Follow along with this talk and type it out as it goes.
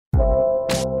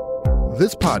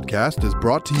This podcast is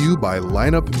brought to you by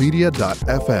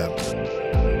lineupmedia.fm.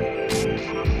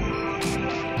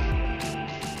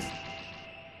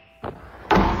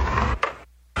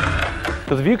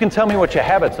 Because if you can tell me what your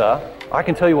habits are, I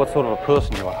can tell you what sort of a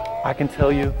person you are. I can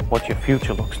tell you what your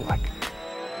future looks like.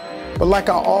 But like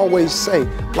I always say,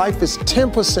 life is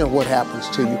 10% what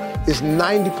happens to you, it's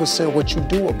 90% what you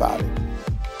do about it.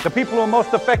 The people who are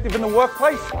most effective in the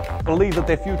workplace believe that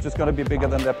their future is going to be bigger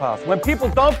than their past. When people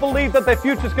don't believe that their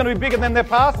future is going to be bigger than their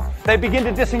past, they begin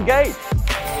to disengage.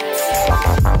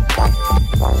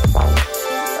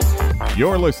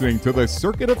 You're listening to The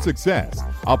Circuit of Success,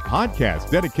 a podcast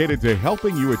dedicated to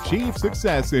helping you achieve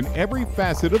success in every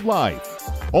facet of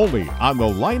life. Only on the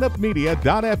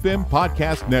lineupmedia.fm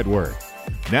podcast network.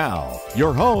 Now,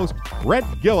 your host, Brett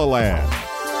Gilliland.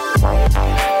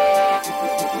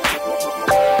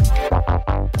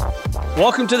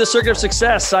 Welcome to the Circuit of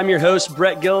Success. I'm your host,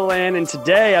 Brett Gilliland, and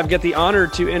today I've got the honor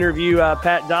to interview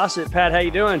Pat Dossett. Pat, how you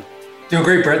doing? Doing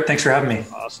great, Brett. Thanks for having me.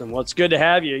 Awesome. Well, it's good to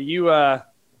have you.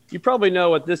 You probably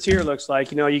know what this here looks like.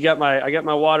 You know, I got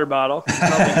my water bottle. You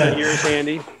probably got yours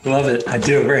handy. Love it. I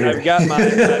do. Right here. I've got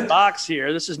my box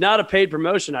here. This is not a paid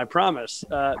promotion, I promise.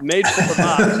 Made For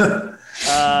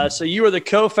box. So you are the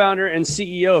co-founder and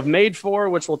CEO of Made For,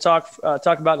 which we'll talk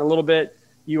about in a little bit.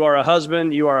 You are a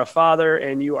husband, you are a father,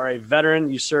 and you are a veteran.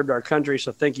 You served our country,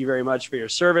 so thank you very much for your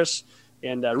service.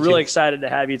 And really excited to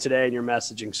have you today and your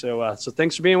messaging. So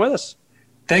thanks for being with us.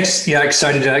 Thanks. Yeah,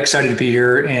 excited to be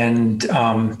here, and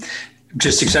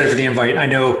just excited for the invite. I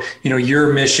know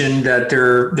your mission that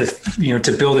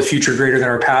to build a future greater than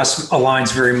our past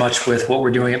aligns very much with what we're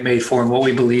doing at Made For and what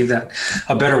we believe that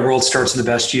a better world starts with the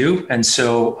best you. And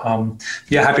so,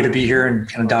 happy to be here and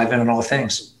kind of dive in on all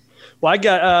things. Well, I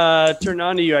got turned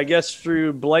on to you, I guess,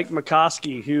 through Blake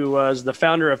McCoskey, who was the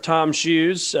founder of Tom's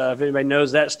Shoes. If anybody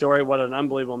knows that story, what an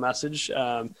unbelievable message.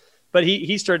 But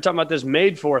he started talking about this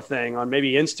Made For thing on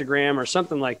maybe Instagram or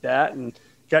something like that, and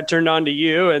got turned on to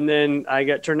you. And then I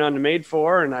got turned on to Made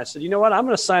For, and I said, you know what, I'm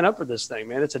going to sign up for this thing,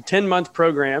 man. It's a 10-month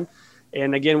program.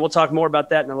 And again, we'll talk more about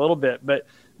that in a little bit.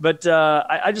 But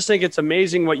I just think it's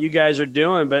amazing what you guys are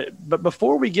doing. But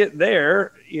before we get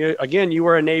there, again, you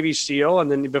were a Navy SEAL,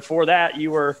 and then before that,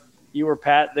 you were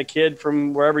Pat, the kid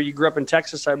from wherever you grew up in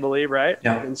Texas, I believe, right?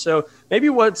 Yeah. And so maybe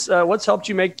what's helped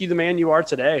you make you the man you are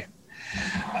today?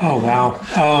 Oh, wow.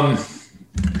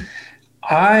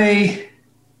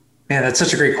 Man, that's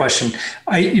such a great question.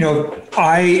 I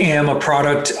am a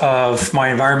product of my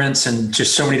environments and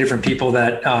just so many different people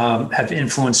that have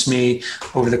influenced me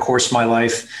over the course of my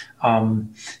life.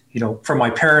 From my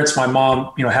parents, my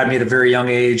mom, had me at a very young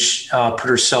age, put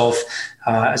herself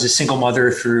as a single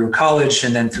mother through college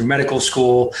and then through medical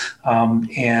school,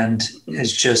 and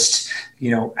is just,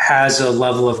 has a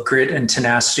level of grit and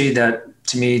tenacity that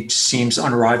to me seems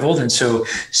unrivaled. And so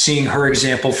seeing her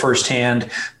example firsthand,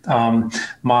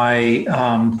 my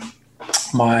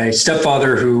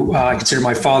stepfather, who I consider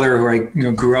my father, who I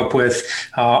grew up with,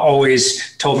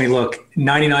 always told me, look,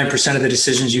 99% of the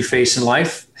decisions you face in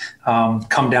life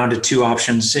come down to two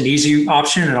options, an easy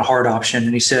option and a hard option.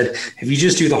 And he said, if you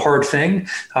just do the hard thing,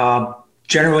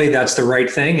 generally that's the right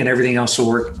thing and everything else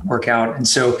will work out. And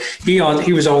so he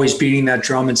was always beating that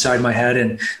drum inside my head.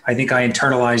 And I think I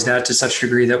internalized that to such a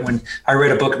degree that when I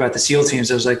read a book about the SEAL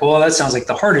teams, I was like, well, that sounds like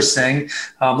the hardest thing.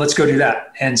 Let's go do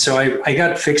that. And so I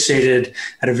got fixated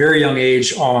at a very young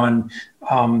age on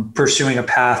pursuing a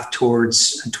path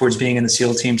towards being in the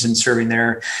SEAL teams and serving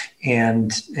there.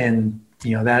 And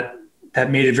that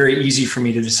made it very easy for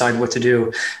me to decide what to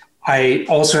do. I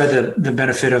also had the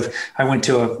benefit of, I went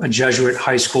to a Jesuit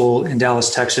high school in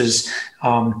Dallas, Texas.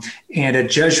 And at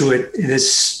Jesuit,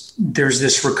 there's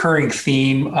this recurring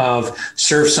theme of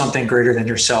serve something greater than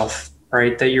yourself,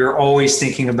 right? That you're always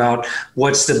thinking about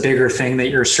what's the bigger thing that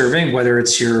you're serving, whether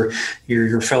it's your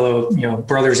fellow,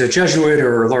 brothers at Jesuit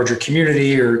or a larger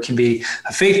community, or it can be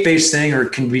a faith-based thing, or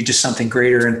it can be just something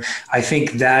greater. And I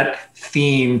think that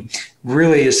theme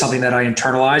really is something that I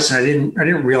internalized, and I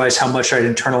didn't realize how much I'd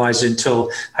internalized it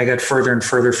until I got further and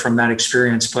further from that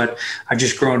experience. But I've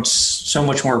just grown so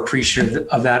much more appreciative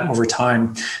of that over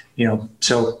time.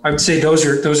 So I would say those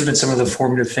have been some of the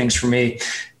formative things for me.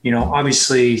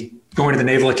 Obviously going to the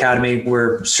Naval Academy,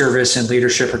 where service and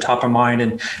leadership are top of mind,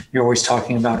 and you're always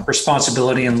talking about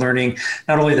responsibility and learning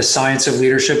not only the science of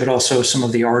leadership, but also some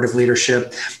of the art of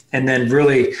leadership, and then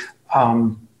really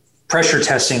pressure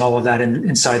testing all of that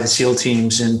inside the SEAL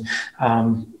teams, and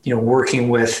working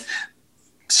with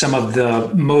some of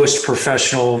the most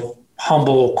professional,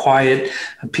 humble, quiet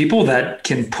people that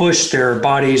can push their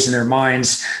bodies and their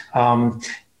minds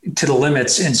to the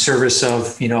limits in service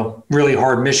of, really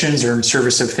hard missions or in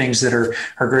service of things that are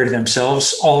greater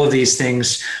themselves. All of these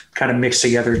things kind of mix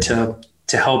together to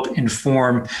help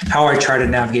inform how I try to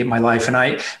navigate my life. And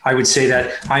I would say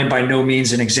that I am by no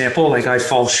means an example. Like, I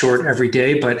fall short every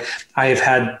day, but I have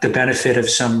had the benefit of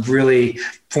some really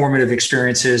formative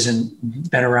experiences and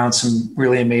been around some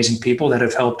really amazing people that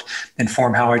have helped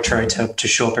inform how I try to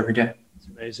show up every day.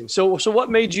 Amazing. So what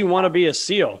made you want to be a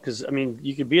SEAL? Because, I mean,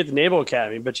 you could be at the Naval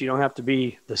Academy, but you don't have to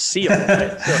be the SEAL.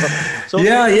 Right? So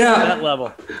yeah. That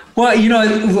level. Well,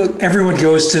 look, everyone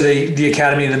goes to the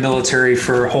academy and the military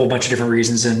for a whole bunch of different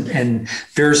reasons. And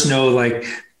there's no like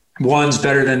one's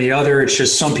better than the other. It's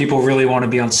just some people really want to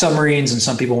be on submarines and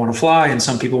some people want to fly and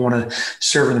some people want to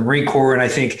serve in the Marine Corps. And I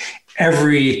think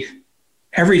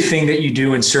everything that you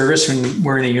do in service when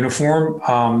wearing the uniform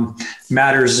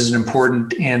matters as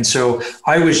important. And so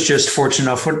I was just fortunate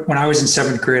enough when I was in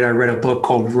 7th grade, I read a book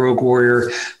called Rogue Warrior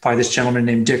by this gentleman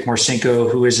named Dick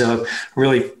Marcinko, who is a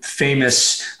really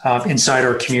famous inside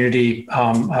our community,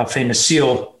 famous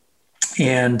SEAL.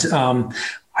 And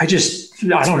I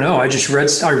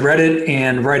read it,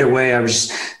 and right away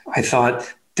I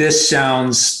thought, this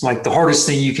sounds like the hardest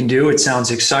thing you can do. It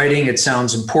sounds exciting. It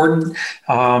sounds important.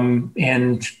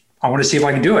 And I want to see if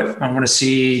I can do it. I want to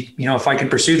see, if I can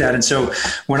pursue that. And so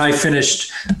when I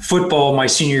finished football my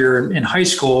senior year in high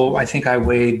school, I think I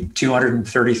weighed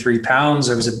 233 pounds.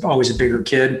 I was always a bigger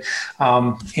kid.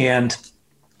 And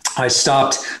I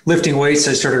stopped lifting weights.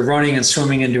 I started running and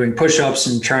swimming and doing push-ups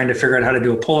and trying to figure out how to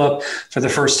do a pull-up for the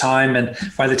first time. And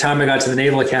by the time I got to the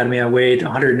Naval Academy, I weighed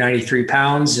 193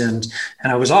 pounds and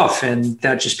I was off. And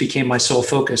that just became my sole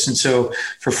focus. And so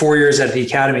for 4 years at the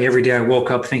Academy, every day I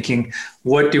woke up thinking,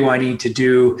 what do I need to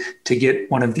do to get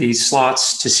one of these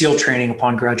slots to SEAL training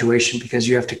upon graduation? Because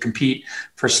you have to compete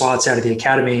for slots out of the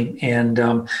Academy. And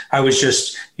I was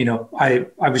just, I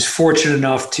was fortunate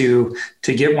enough to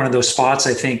get one of those spots.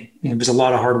 I think it was a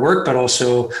lot of hard work, but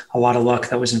also a lot of luck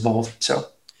that was involved. So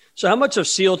how much of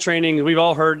SEAL training, we've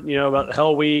all heard, about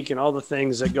Hell Week and all the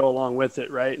things that go along with it,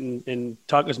 right? And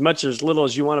talk as much or as little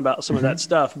as you want about some of that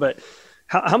stuff. But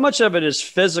how much of it is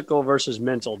physical versus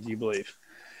mental, do you believe?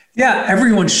 Yeah,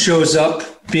 everyone shows up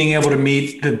being able to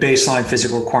meet the baseline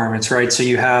physical requirements, right? So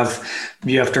you have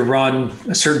to run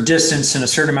a certain distance in a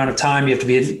certain amount of time. You have to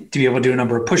be able to do a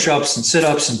number of push-ups and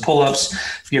sit-ups and pull-ups.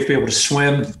 You have to be able to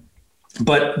swim.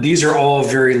 But these are all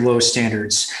very low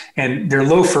standards, and they're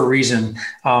low for a reason.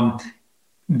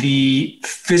 The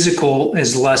physical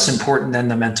is less important than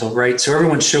the mental, right? So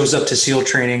everyone shows up to SEAL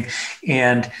training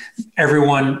and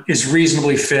everyone is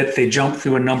reasonably fit. They jump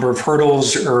through a number of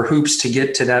hurdles or hoops to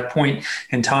get to that point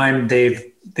in time.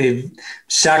 They've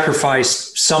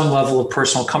sacrificed some level of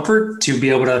personal comfort to be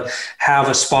able to have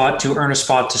a spot, to earn a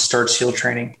spot to start SEAL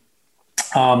training.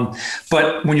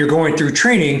 But when you're going through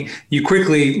training, you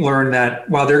quickly learn that,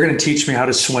 well, they're going to teach me how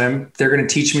to swim. They're going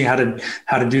to teach me how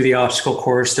to do the obstacle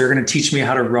course. They're going to teach me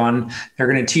how to run. They're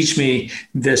going to teach me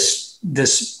this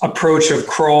approach of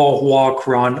crawl, walk,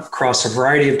 run across a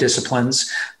variety of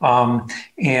disciplines.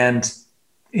 And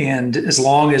as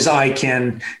long as I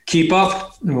can keep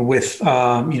up with,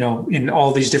 in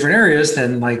all these different areas,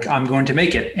 then I'm going to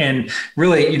make it. And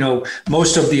really,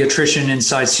 most of the attrition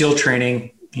inside SEAL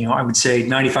training, I would say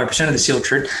 95% of the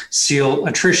SEAL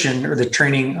attrition, or the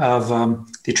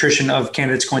attrition of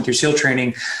candidates going through SEAL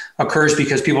training, occurs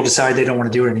because people decide they don't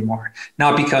want to do it anymore.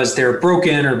 Not because they're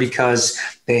broken or because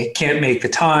they can't make the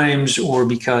times or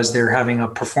because they're having a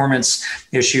performance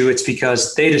issue. It's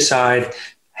because they decide,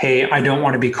 hey, I don't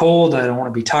want to be cold. I don't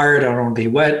want to be tired. I don't want to be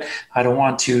wet. I don't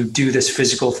want to do this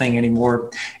physical thing anymore.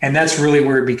 And that's really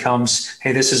where it becomes,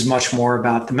 hey, this is much more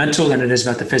about the mental than it is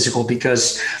about the physical.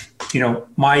 Because,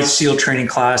 my SEAL training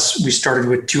class, we started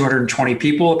with 220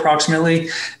 people approximately.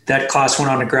 That class went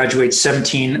on to graduate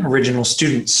 17 original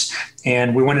students.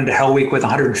 And we went into Hell Week with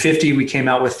 150. We came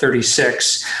out with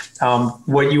 36.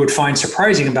 What you would find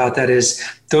surprising about that is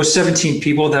those 17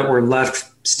 people that were left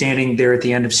standing there at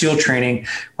the end of SEAL training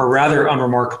were rather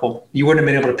unremarkable. You wouldn't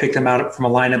have been able to pick them out from a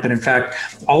lineup. And in fact,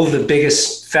 all of the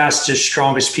biggest, fastest,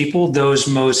 strongest people, those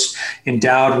most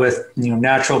endowed with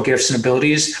natural gifts and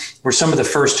abilities, were some of the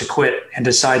first to quit and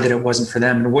decide that it wasn't for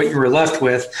them. And what you were left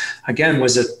with, again,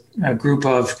 was a group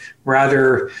of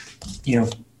rather,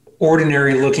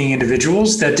 ordinary looking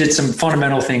individuals that did some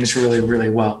fundamental things really,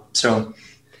 really well. So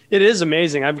it is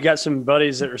amazing. I've got some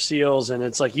buddies that are SEALs, and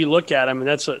it's like you look at them, and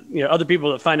that's what other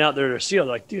people that find out they're a SEAL,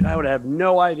 they're like, dude, I would have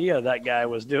no idea that guy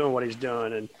was doing what he's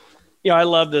doing. And I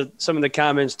love some of the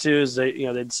comments too. Is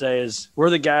they'd say is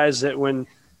we're the guys that when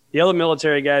The other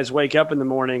military guys wake up in the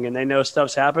morning and they know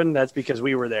stuff's happened. That's because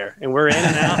we were there, and we're in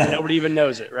and out and nobody even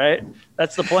knows it, right?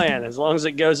 That's the plan, as long as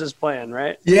it goes as planned,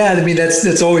 right? Yeah, I mean,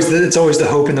 that's always the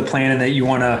hope and the plan, and that you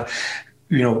want to,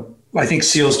 I think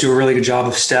SEALs do a really good job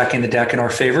of stacking the deck in our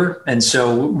favor. And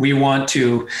so we want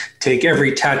to take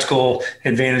every tactical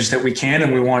advantage that we can,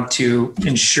 and we want to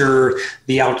ensure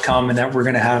the outcome, and that we're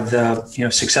going to have the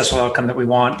successful outcome that we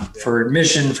want for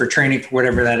admission, for training, for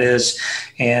whatever that is.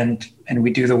 And we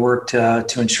do the work to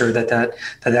ensure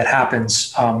that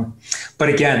happens. But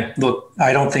again, look,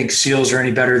 I don't think SEALs are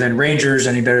any better than Rangers,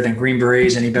 any better than Green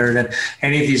Berets, any better than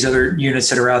any of these other units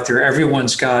that are out there.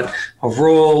 Everyone's got a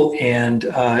role and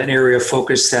an area of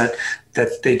focus that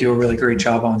they do a really great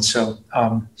job on. So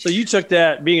you took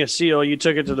that, being a SEAL, you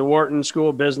took it to the Wharton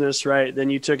School of Business, right? Then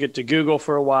you took it to Google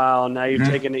for a while. Now you're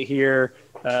taking it here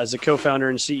as a co-founder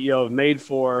and CEO of Made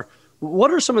For.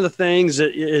 What are some of the things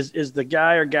that is the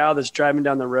guy or gal that's driving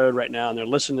down the road right now and they're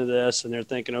listening to this and they're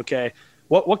thinking, okay,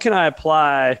 what can I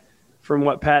apply from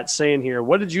what Pat's saying here?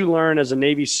 What did you learn as a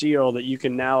Navy SEAL that you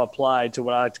can now apply to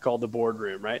what I like to call the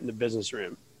boardroom, right, in the business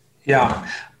room? Yeah,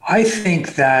 I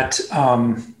think that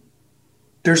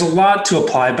there's a lot to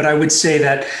apply, but I would say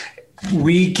that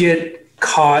we get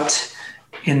caught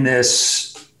in this.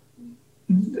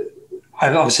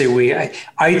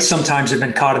 I sometimes have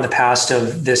been caught in the past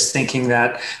of this thinking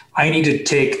that I need to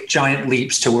take giant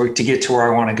leaps to get to where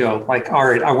I want to go. Like, all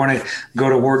right, I want to go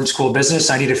to Wharton School of Business.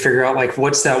 I need to figure out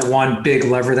what's that one big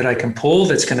lever that I can pull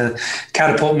that's going to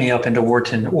catapult me up into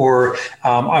Wharton, or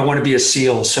I want to be a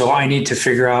SEAL. So I need to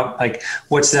figure out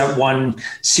what's that one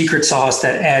secret sauce,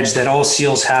 that edge that all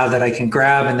SEALs have that I can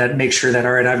grab, and that make sure that,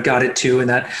 all right, I've got it too, and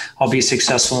that I'll be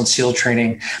successful in SEAL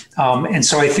training. And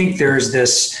so I think there's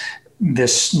this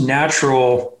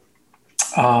natural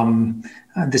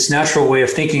way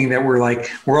of thinking that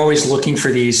we're always looking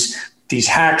for these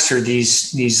hacks or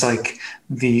these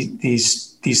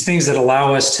things that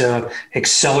allow us to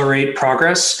accelerate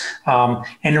progress. And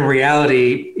in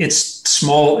reality, it's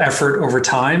small effort over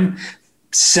time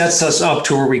sets us up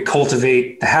to where we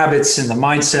cultivate the habits and the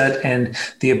mindset and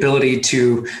the ability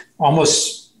to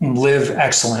almost live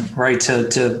excellent, right?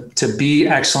 To be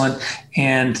excellent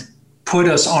and put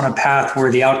us on a path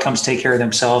where the outcomes take care of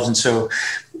themselves. And so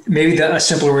maybe a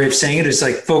simpler way of saying it is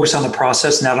focus on the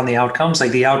process, not on the outcomes.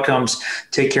 The outcomes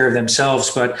take care of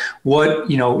themselves. But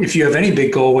if you have any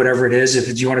big goal, whatever it is,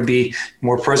 if you want to be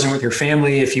more present with your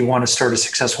family, if you want to start a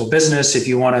successful business, if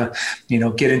you want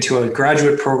to, get into a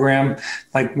graduate program,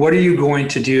 what are you going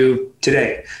to do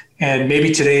today? And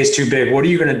maybe today is too big. What are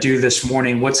you going to do this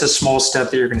morning? What's a small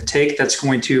step that you're going to take that's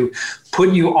going to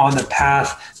put you on the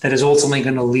path that is ultimately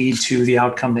going to lead to the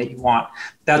outcome that you want?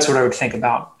 That's what I would think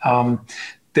about.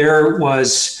 There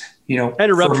was, I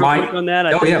interrupt on that.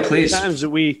 Oh, yeah, please. Sometimes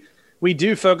we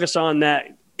do focus on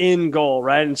that end goal,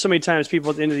 right? And so many times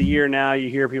people at the end of the year now, you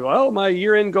hear people, oh, my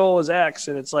year-end goal is X.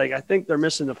 And it's I think they're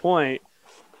missing the point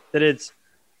that it's,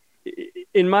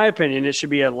 in my opinion, it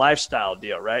should be a lifestyle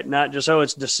deal, right? Not just,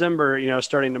 it's December,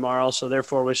 starting tomorrow, so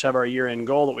therefore we should have our year-end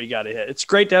goal that we got to hit. It's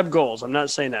great to have goals. I'm not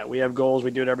saying that. We have goals.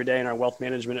 We do it every day in our wealth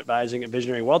management advising at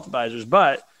Visionary Wealth Advisors.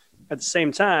 But at the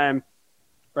same time,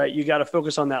 right, you got to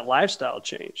focus on that lifestyle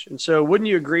change. And so wouldn't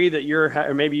you agree that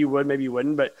or maybe you would, maybe you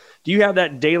wouldn't, but do you have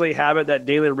that daily habit, that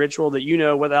daily ritual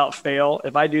that without fail,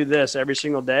 if I do this every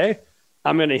single day,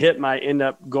 I'm going to hit my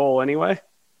end-up goal anyway?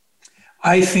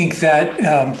 I think that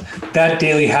that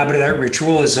daily habit, that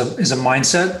ritual is a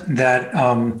mindset that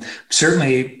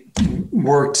certainly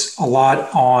worked a lot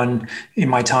on in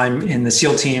my time in the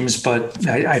SEAL teams, but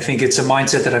I think it's a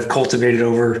mindset that I've cultivated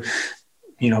over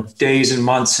days and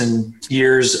months and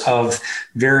years of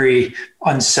very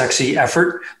unsexy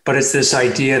effort. But it's this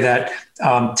idea that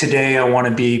today I want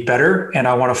to be better, and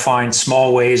I want to find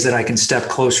small ways that I can step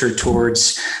closer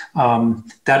towards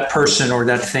that person or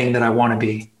that thing that I want to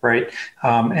be. Right.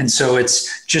 And so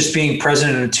it's just being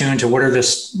present and attuned to what are the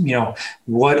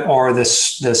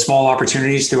small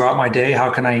opportunities throughout my day? How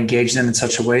can I engage them in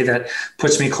such a way that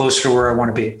puts me closer to where I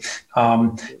want to be?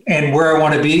 And where I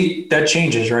want to be, that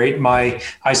changes, right?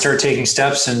 I start taking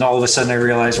steps, and all of a sudden I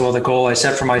realize, well, the goal I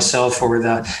set for myself or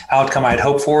the outcome I'd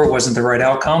hoped for wasn't the right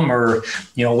outcome, or,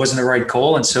 wasn't the right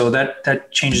goal. And so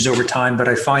that changes over time. But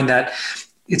I find that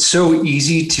it's so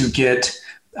easy to get,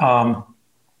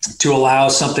 to allow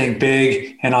something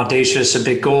big and audacious, a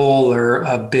big goal or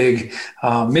a big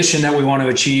mission that we want to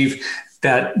achieve,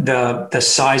 that the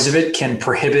size of it can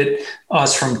prohibit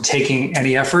us from taking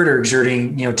any effort or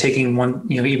exerting, taking one,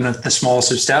 even the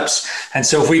smallest of steps. And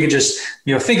so if we can just,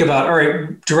 think about, all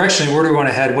right, directionally, where do we want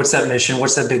to head? What's that mission?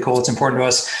 What's that big goal? It's important to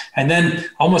us. And then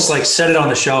almost like set it on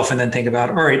the shelf and then think about,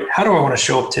 all right, how do I want to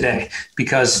show up today?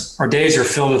 Because our days are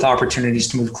filled with opportunities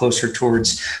to move closer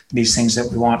towards these things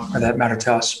that we want or that matter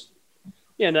to us.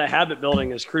 Yeah, and that habit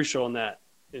building is crucial in that.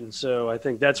 And so I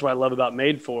think that's what I love about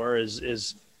Made For is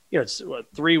it's a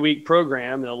 3-week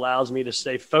program that allows me to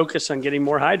stay focused on getting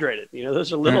more hydrated.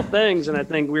 Those are little things. And I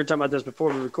think we were talking about this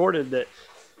before we recorded, that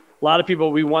a lot of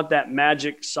people, we want that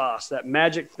magic sauce, that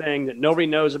magic thing that nobody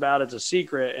knows about. It's a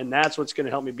secret. And that's what's going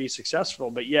to help me be successful.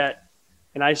 But yet,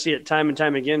 and I see it time and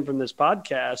time again from this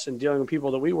podcast and dealing with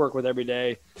people that we work with every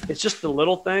day, it's just the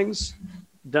little things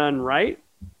done right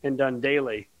and done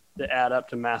daily that add up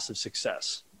to massive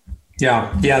success.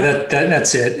 Yeah,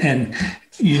 that's it. And,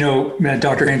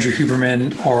 Dr. Andrew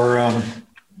Huberman, or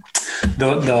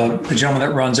the gentleman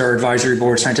that runs our advisory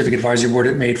board, scientific advisory board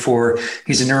at Made For,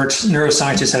 he's a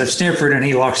neuroscientist out of Stanford, and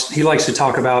he likes to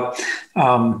talk about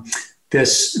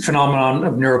this phenomenon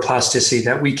of neuroplasticity,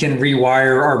 that we can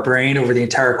rewire our brain over the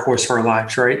entire course of our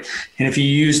lives, right? And if you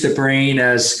use the brain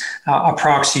as a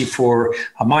proxy for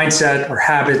a mindset or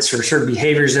habits or certain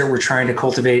behaviors that we're trying to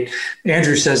cultivate,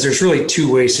 Andrew says there's really 2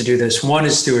 ways to do this. One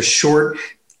is through a short,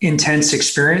 intense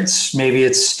experience. Maybe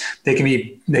they can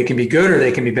be good or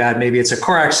they can be bad. Maybe it's a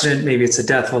car accident. Maybe it's the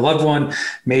death of a loved one.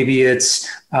 Maybe it's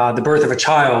the birth of a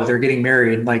child or getting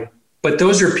married. But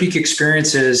those are peak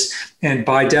experiences, and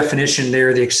by definition,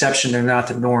 they're the exception, they're not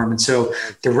the norm. And so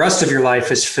the rest of your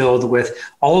life is filled with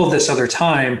all of this other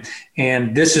time.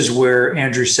 And this is where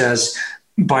Andrew says,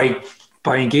 by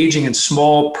engaging in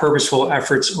small, purposeful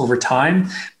efforts over time,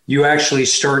 you actually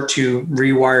start to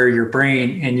rewire your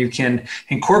brain, and you can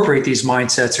incorporate these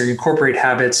mindsets or incorporate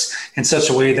habits in such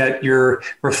a way that your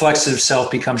reflexive self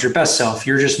becomes your best self.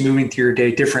 You're just moving through your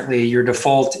day differently. Your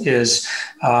default is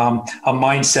a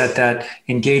mindset that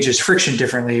engages friction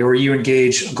differently, or you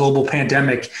engage a global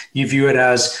pandemic. You view it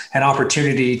as an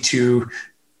opportunity to,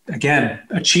 again,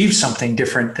 achieve something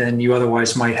different than you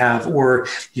otherwise might have, or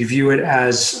you view it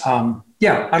as,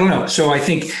 I don't know. So I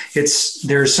think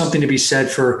there's something to be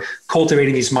said for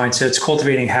cultivating these mindsets,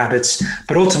 cultivating habits,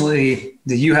 but ultimately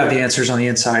you have the answers on the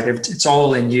inside. It's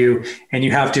all in you, and you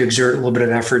have to exert a little bit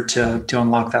of effort to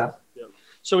unlock that. Yeah.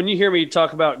 So when you hear me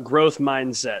talk about growth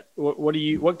mindset,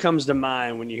 what comes to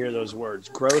mind when you hear those words,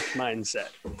 growth mindset?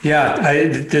 Yeah,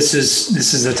 this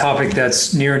is a topic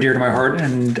that's near and dear to my heart.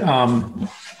 And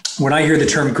when I hear the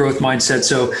term growth mindset,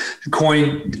 so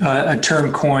a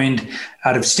term coined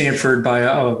out of Stanford by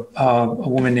a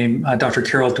woman named Dr.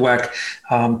 Carol Dweck.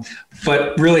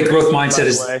 But really growth mindset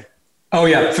is,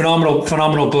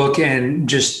 phenomenal book. And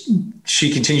just,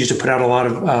 she continues to put out a lot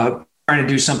of trying to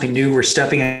do something new. We're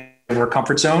stepping out of our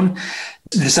comfort zone.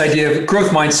 This idea of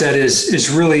growth mindset is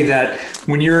really that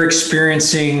when you're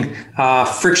experiencing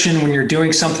friction, when you're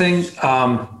doing something,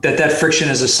 that friction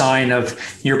is a sign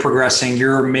of you're progressing,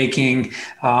 you're making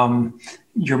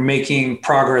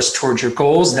progress towards your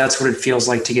goals. And that's what it feels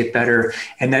like to get better,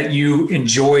 and that you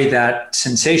enjoy that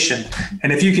sensation.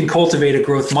 And if you can cultivate a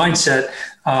growth mindset,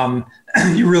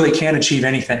 you really can achieve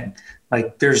anything.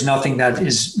 Like, there's nothing that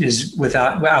is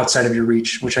outside of your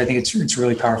reach, which I think it's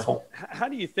really powerful. How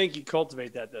do you think you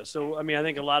cultivate that, though? So, I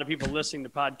think a lot of people listening to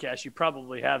podcasts, you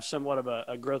probably have somewhat of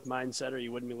a growth mindset, or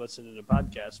you wouldn't be listening to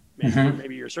podcasts.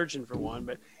 Maybe you're searching for one,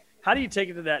 but how do you take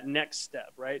it to that next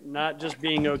step, right? Not just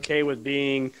being okay with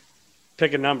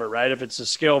pick a number, right? If it's a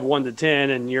scale of 1 to 10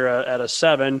 and you're at a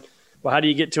 7, well, how do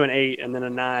you get to an 8 and then a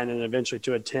 9 and eventually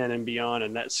to a 10 and beyond?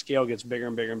 And that scale gets bigger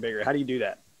and bigger and bigger. How do you do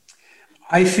that?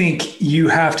 I think you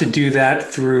have to do that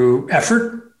through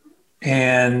effort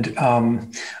and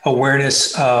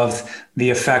awareness of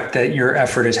the effect that your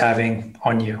effort is having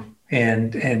on you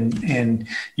and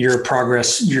your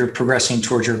progress. You're progressing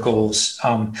towards your goals.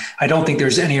 I don't think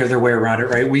there's any other way around it,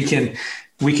 right? We can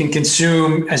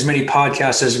consume as many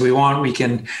podcasts as we want. We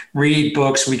can read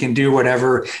books. We can do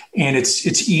whatever, and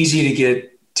it's easy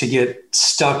to get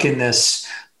stuck in this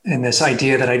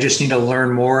idea that I just need to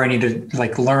learn more. I need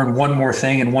to learn one more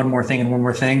thing and one more thing and one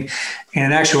more thing. And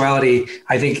in actuality,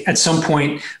 I think at some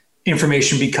point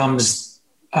information becomes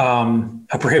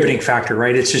a prohibiting factor,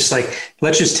 right? It's just like,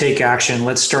 let's just take action.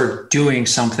 Let's start doing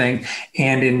something.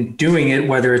 And in doing it,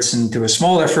 whether it's into a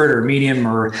small effort or medium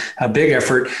or a big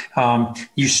effort,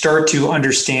 you start to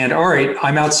understand, all right,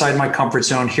 I'm outside my comfort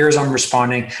zone. Here's how I'm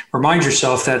responding. Remind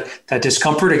yourself that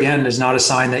discomfort, again, is not a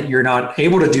sign that you're not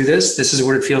able to do this. This is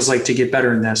what it feels like to get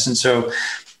better in this. And so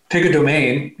pick a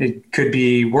domain. It could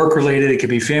be work related, it could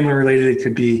be family related, it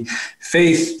could be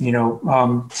faith,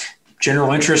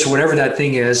 general interest, whatever that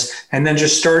thing is, and then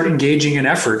just start engaging in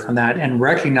effort on that and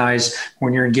recognize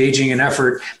when you're engaging in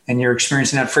effort and you're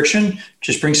experiencing that friction,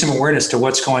 just bring some awareness to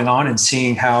what's going on and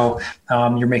seeing how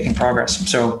you're making progress.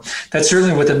 So that's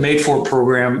certainly what the Made For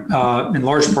program in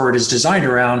large part is designed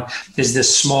around, is this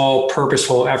small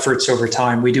purposeful efforts over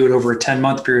time. We do it over a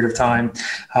 10-month period of time.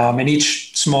 And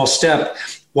each small step,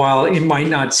 while it might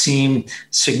not seem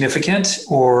significant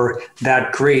or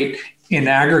that great, in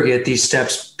aggregate, these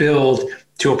steps build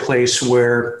to a place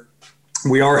where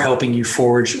we are helping you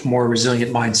forge a more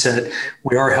resilient mindset.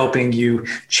 We are helping you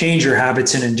change your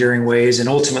habits in enduring ways and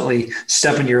ultimately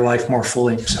step into your life more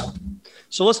fully.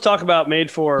 So let's talk about Made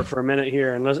For a minute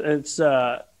here. And it's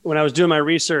when I was doing my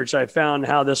research, I found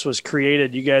how this was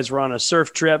created. You guys were on a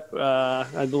surf trip,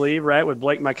 I believe, right, with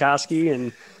Blake Mycoskie.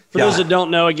 And for those that don't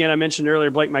know, again, I mentioned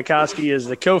earlier, Blake Mycoskie is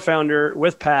the co-founder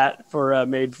with Pat for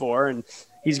Made For, and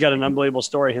he's got an unbelievable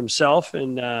story himself,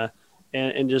 and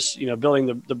just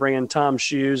building the brand Tom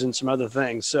Shoes and some other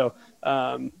things. So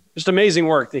just amazing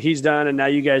work that he's done, and now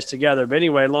you guys together. But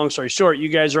anyway, long story short, you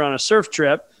guys are on a surf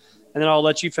trip, and then I'll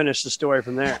let you finish the story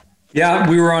from there. Yeah,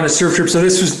 we were on a surf trip. So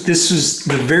this was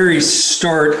the very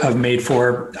start of Made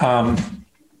For.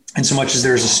 And so much as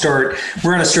there's a start,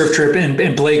 we're on a surf trip,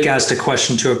 and Blake asked a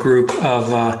question to our group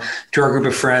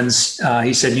of friends.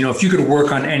 He said, if you could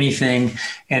work on anything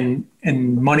and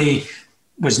money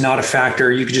was not a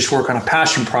factor, you could just work on a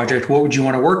passion project, what would you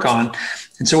want to work on?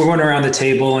 And so we went around the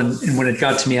table, and when it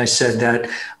got to me, I said that,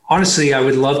 honestly, I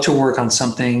would love to work on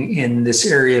something in this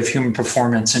area of human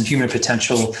performance and human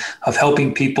potential, of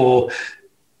helping people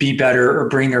be better or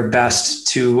bring their best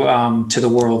to the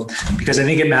world, because I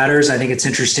think it matters. I think it's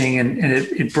interesting, and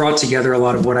it brought together a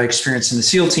lot of what I experienced in the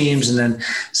SEAL teams, and then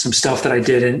some stuff that I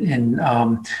did in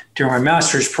during my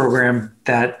master's program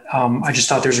that I just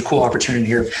thought there's a cool opportunity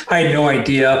here. I had no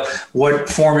idea what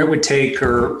form it would take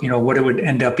or what it would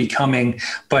end up becoming,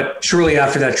 but shortly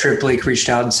after that trip, Blake reached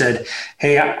out and said,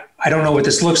 "Hey, I don't know what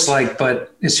this looks like,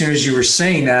 but as soon as you were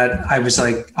saying that, I was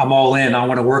like, I'm all in. I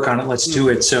want to work on it. Let's do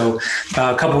it." So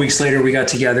a couple of weeks later, we got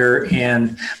together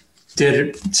and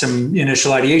did some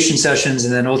initial ideation sessions.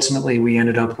 And then ultimately we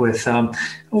ended up with,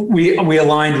 we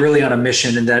aligned really on a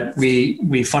mission, and that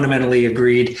we fundamentally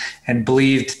agreed and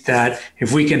believed that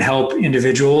if we can help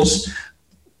individuals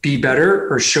be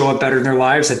better or show up better in their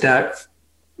lives, that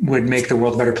would make the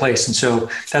world a better place. And so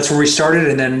that's where we started.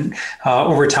 And then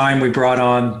over time, we brought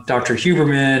on Dr.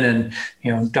 Huberman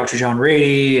and, Dr. John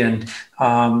Rady and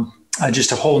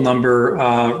just a whole number,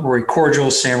 Rory Cordial,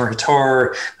 Samar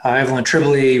Hattar, Evelyn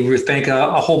Tribole, Ruth Banka,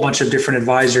 a whole bunch of different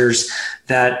advisors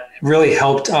that really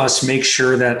helped us make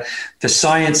sure that the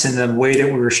science and the way that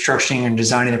we were structuring and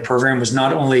designing the program was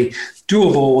not only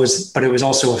doable, but it was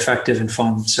also effective and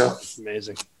fun. So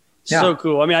amazing. Yeah. So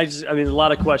cool. I mean, a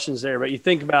lot of questions there, but you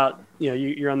think about,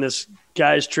 you're on this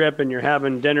guy's trip and you're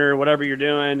having dinner, whatever you're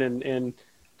doing. And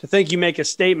to think you make a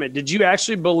statement, did you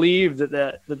actually believe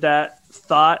that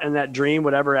thought and that dream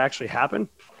would ever actually happen?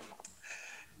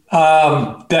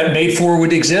 That Made For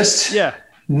would exist? Yeah.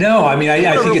 No, I mean,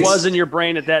 I think it was in your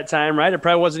brain at that time, right? It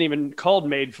probably wasn't even called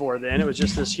Made For then. It was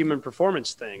just this human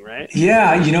performance thing, right? Yeah.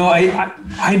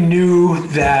 I knew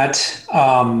that,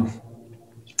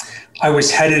 I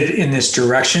was headed in this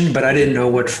direction, but I didn't know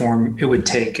what form it would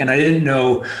take. And I didn't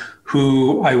know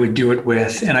who I would do it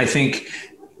with. And I think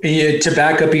to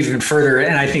back up even further,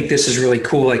 and I think this is really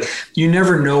cool, like you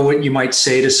never know what you might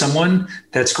say to someone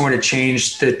that's going to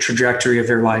change the trajectory of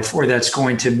their life, or that's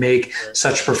going to make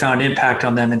such profound impact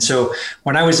on them. And so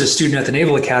when I was a student at the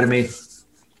Naval Academy,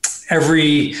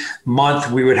 every month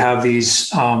we would have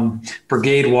these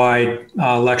brigade-wide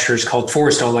lectures called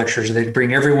Forrestal lectures. They'd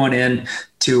bring everyone in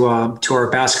to our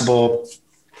basketball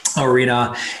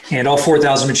arena, and all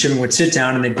 4,000 midshipmen would sit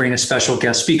down, and they'd bring a special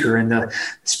guest speaker. And the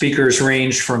speakers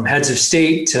ranged from heads of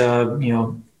state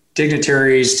to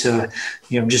dignitaries to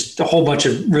just a whole bunch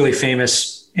of really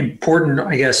famous, important,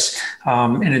 I guess,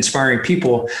 and inspiring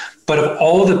people. But of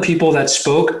all the people that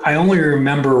spoke, I only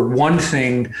remember one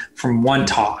thing from one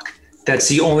talk. That's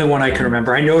the only one I can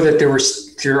remember. I know that there were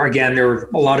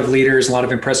a lot of leaders, a lot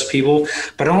of impressive people,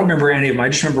 but I don't remember any of them. I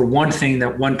just remember one thing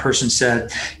that one person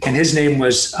said, and his name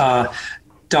was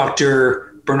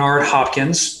Dr. Bernard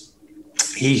Hopkins.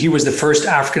 He was the first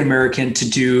African-American to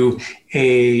do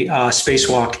a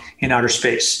spacewalk in outer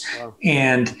space. Wow.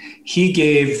 And he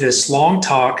gave this long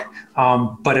talk.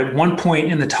 But at one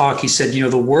point in the talk, he said,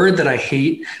 the word that I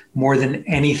hate more than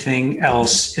anything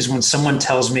else is when someone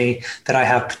tells me that I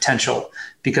have potential,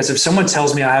 because if someone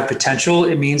tells me I have potential,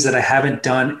 it means that I haven't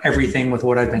done everything with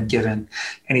what I've been given.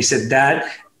 And he said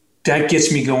that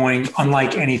gets me going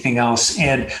unlike anything else.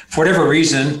 And for whatever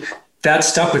reason, that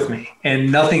stuck with me,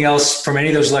 and nothing else from any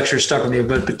of those lectures stuck with me.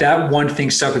 But that one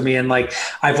thing stuck with me. And like,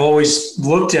 I've always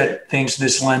looked at things through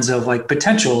this lens of like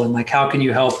potential and like, how can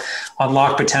you help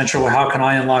unlock potential, or how can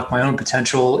I unlock my own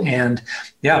potential? And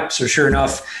yeah, so sure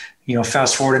enough,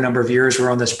 fast forward a number of years,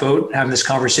 we're on this boat having this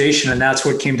conversation, and that's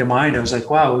what came to mind. I was like,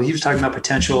 wow, he was talking about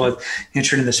potential. I've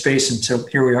entered in the space. And so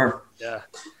here we are. Yeah.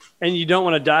 And you don't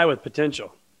want to die with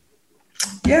potential.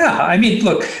 Yeah. I mean,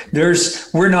 look,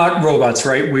 we're not robots,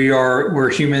 right? We're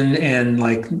human, and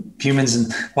like humans,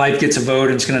 and life gets a vote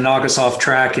and it's going to knock us off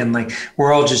track. And like,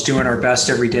 we're all just doing our best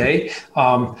every day.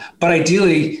 But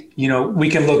ideally,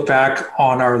 we can look back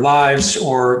on our lives,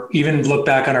 or even look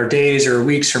back on our days or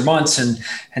weeks or months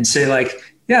and say like,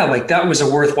 yeah, like that was a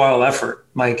worthwhile effort.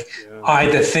 Like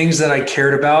the things that I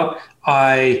cared about,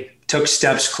 I took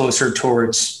steps closer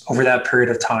towards over that period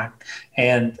of time.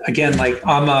 And again, like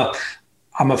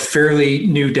I'm a fairly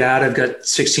new dad. I've got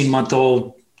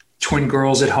 16-month-old twin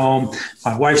girls at home.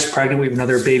 My wife's pregnant. We have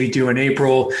another baby due in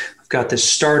April. I've got this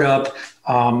startup.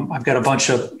 I've got a bunch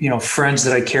of, friends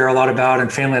that I care a lot about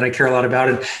and family that I care a lot about.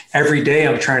 And every day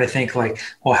I'm trying to think like,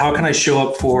 well, how can I show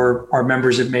up for our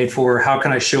members at Made For? How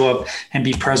can I show up and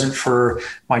be present for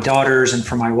my daughters and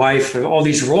for my wife, all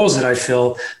these roles that I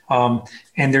fill.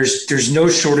 And there's no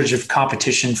shortage of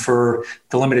competition for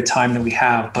the limited time that we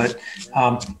have, but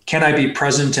can I be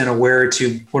present and aware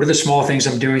to what are the small things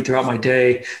I'm doing throughout my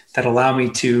day that allow me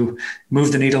to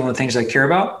move the needle on the things I care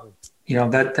about?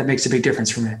 That makes a big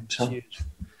difference for me. So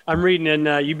I'm reading in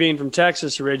you being from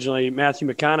Texas originally, Matthew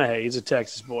McConaughey, he's a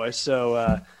Texas boy.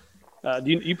 So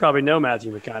you probably know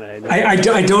Matthew McConaughey. I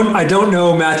don't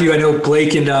know Matthew. I know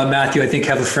Blake and Matthew, I think,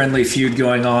 have a friendly feud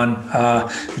going on.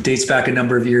 It dates back a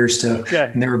number of years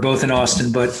and they were both in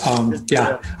Austin. But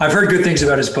I've heard good things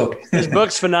about his book. His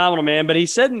book's phenomenal, man. But he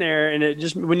said in there, and it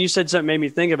just, when you said something made me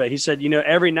think of it, he said,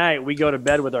 every night we go to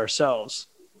bed with ourselves.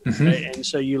 Mm-hmm. Right? And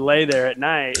so you lay there at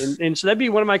night. And so that'd be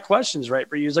one of my questions, right,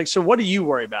 for you is like, so what do you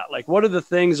worry about? Like, what are the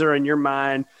things that are in your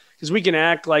mind? Because we can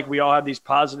act like we all have these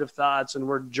positive thoughts and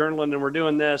we're journaling and we're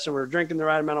doing this and we're drinking the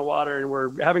right amount of water and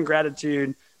we're having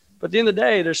gratitude. But at the end of the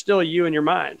day, there's still you in your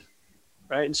mind,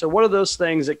 right? And so what are those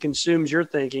things that consumes your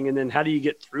thinking, and then how do you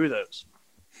get through those?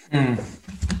 Man.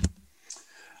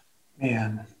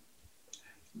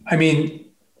 I mean,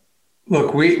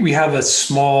 look, we have a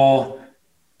small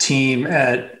team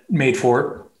at Made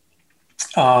For.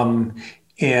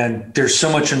 And there's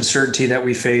so much uncertainty that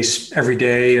we face every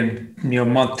day and,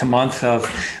 month to month of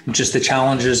just the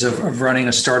challenges of running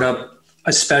a startup,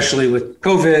 especially with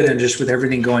COVID and just with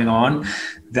everything going on,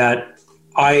 that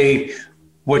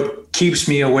what keeps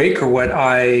me awake, or what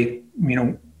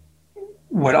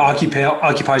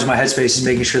occupies my headspace is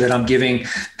making sure that I'm giving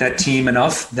that team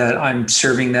enough, that I'm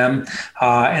serving them,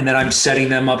 and that I'm setting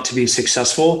them up to be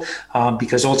successful,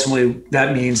 because ultimately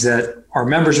that means that our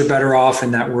members are better off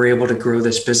and that we're able to grow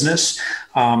this business.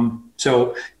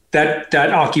 So that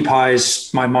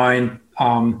occupies my mind.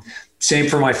 Same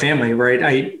for my family,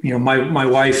 right? My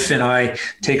wife and I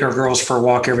take our girls for a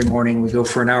walk every morning. We go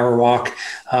for an hour walk.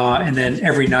 And then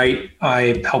every night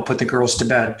I help put the girls to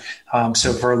bed.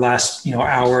 So for our last,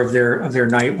 hour of their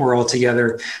night, we're all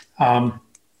together.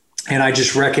 And I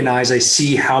just recognize, I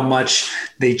see how much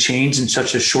they change in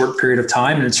such a short period of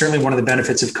time. And certainly one of the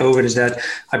benefits of COVID is that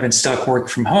I've been stuck working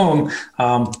from home.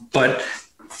 But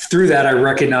through that, I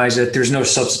recognize that there's no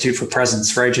substitute for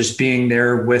presence, right? Just being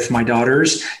there with my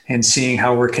daughters and seeing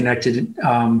how we're connecting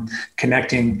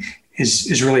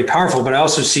is really powerful. But I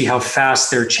also see how fast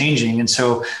they're changing. And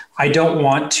so I don't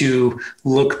want to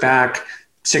look back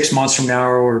 6 months from now,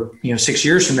 or 6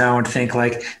 years from now, and think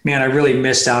like, man, I really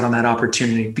missed out on that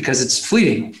opportunity, because it's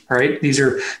fleeting, right? These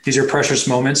are precious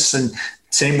moments. And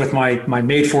same with my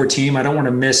Made For team. I don't want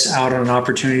to miss out on an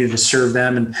opportunity to serve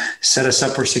them and set us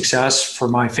up for success, for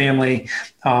my family,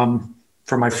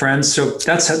 for my friends. So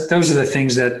those are the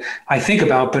things that I think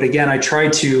about. But again, I try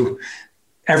to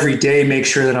every day make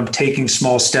sure that I'm taking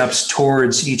small steps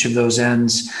towards each of those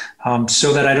ends,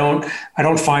 so that I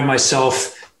don't find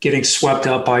myself getting swept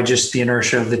up by just the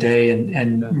inertia of the day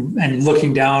and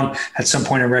looking down at some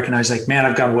point and recognize like, man,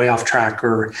 I've gone way off track,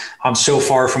 or I'm so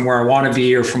far from where I want to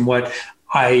be, or from what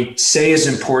I say is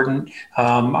important.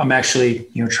 I'm actually,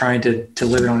 trying to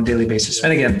live it on a daily basis.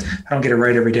 And again, I don't get it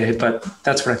right every day, but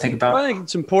that's what I think about. Well, I think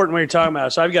it's important when you're talking about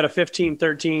it. So I've got a 15,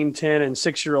 13, 10, and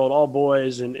 6-year-old, all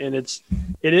boys. And it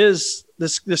is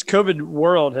this COVID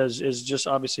world is just,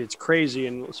 obviously it's crazy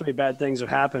and so many bad things have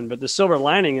happened. But the silver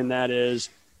lining in that is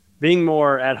being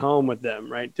more at home with them,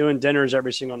 right? Doing dinners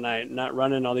every single night, not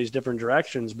running all these different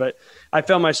directions. But I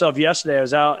found myself yesterday, I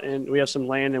was out and we have some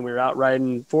land and we were out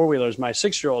riding 4-wheelers, my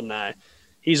 6-year-old and I.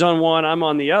 He's on one, I'm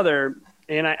on the other.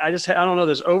 And I don't know,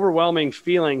 this overwhelming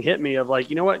feeling hit me of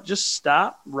like, you know what, just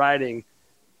stop riding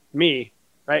me,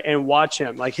 right? And watch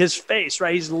him, like his face,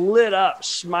 right? He's lit up,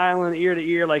 smiling ear to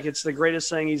ear, like it's the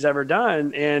greatest thing he's ever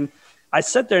done. And I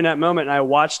sat there in that moment and I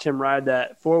watched him ride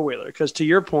that 4-wheeler. Because to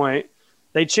your point,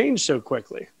 they change so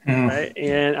quickly, right?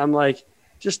 And I'm like,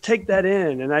 just take that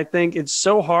in. And I think it's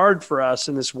so hard for us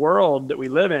in this world that we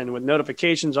live in with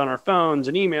notifications on our phones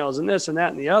and emails and this and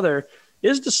that and the other,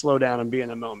 is to slow down and be in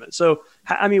the moment. So,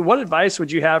 I mean, what advice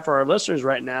would you have for our listeners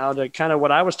right now to kind of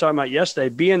what I was talking about yesterday,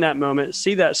 be in that moment,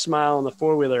 see that smile on the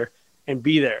 4-wheeler and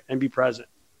be there and be present?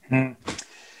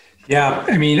 Yeah.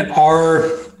 I mean, our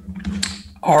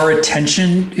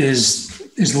attention is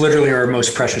literally our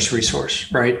most precious resource,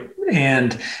 right?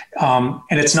 And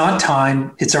it's not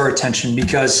time, it's our attention,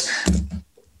 because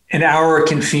an hour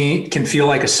can feel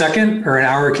like a second, or an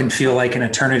hour can feel like an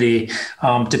eternity,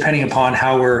 depending upon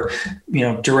how we're,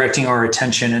 directing our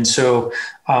attention. And so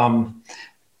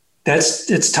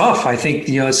it's tough. I think,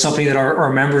 it's something that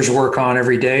our members work on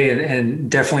every day, and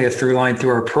definitely a through line through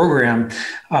our program.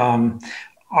 What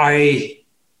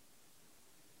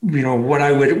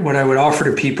I would offer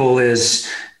to people is,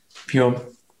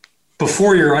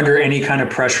 before you're under any kind of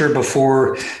pressure,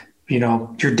 before,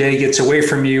 your day gets away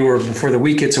from you, or before the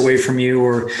week gets away from you,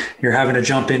 or you're having to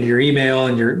jump into your email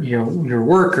and your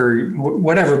work or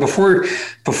whatever,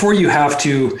 before you have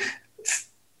to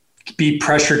be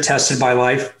pressure tested by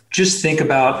life, just think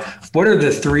about, what are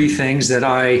the 3 things that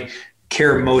I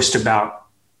care most about?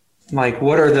 Like,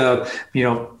 what are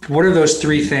those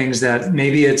 3 things that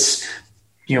maybe it's,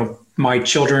 my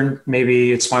children,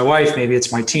 maybe it's my wife, maybe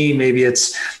it's my team, maybe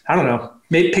it's, I don't know,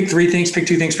 maybe pick 3 things, pick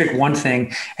 2 things, pick 1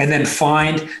 thing, and then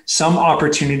find some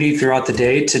opportunity throughout the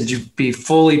day to be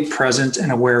fully present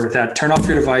and aware of that. Turn off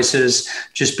your devices,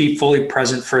 just be fully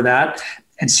present for that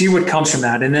and see what comes from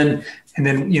that. And then,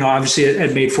 obviously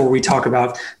at Made For, we talk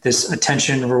about this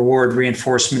attention, reward,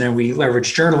 reinforcement, and we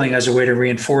leverage journaling as a way to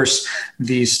reinforce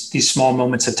these small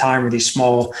moments of time, or these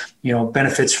small,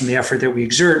 benefits from the effort that we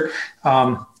exert.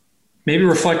 Maybe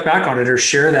reflect back on it, or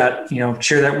share that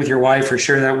with your wife, or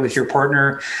share that with your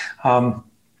partner.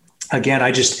 Again,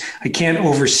 I can't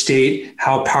overstate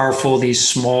how powerful these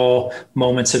small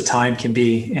moments of time can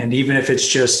be. And even if it's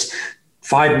just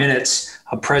 5 minutes,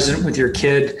 present with your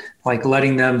kid, like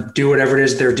letting them do whatever it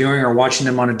is they're doing, or watching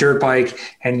them on a dirt bike,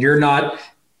 and you're not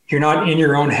in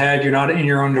your own head, you're not in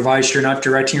your own device, you're not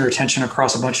directing your attention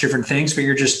across a bunch of different things, but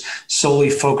you're just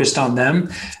solely focused on them.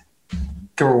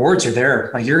 The rewards are there.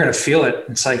 Like, you're going to feel it.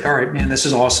 It's like, all right, man, this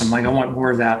is awesome. Like, I want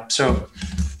more of that. So,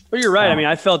 well, you're right. I mean,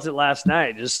 I felt it last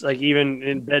night, just like even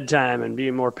in bedtime, and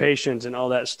being more patient and all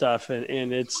that stuff.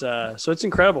 And it's, so it's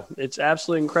incredible. It's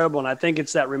absolutely incredible. And I think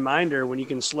it's that reminder when you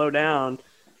can slow down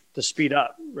to speed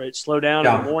up, right? Slow down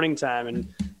in the morning time.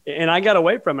 And I got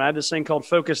away from it. I have this thing called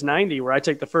Focus 90, where I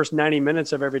take the first 90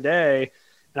 minutes of every day,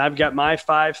 and I've got my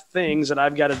 5 things that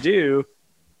I've got to do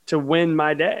to win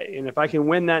my day. And if I can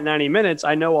win that 90 minutes,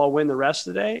 I know I'll win the rest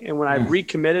of the day. And when I've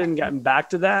recommitted and gotten back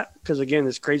to that, because again,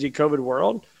 this crazy COVID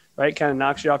world, right, kind of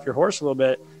knocks you off your horse a little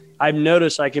bit. I've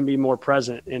noticed I can be more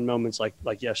present in moments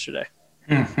like yesterday.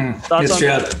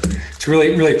 It's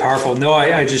really, really powerful. No,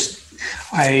 I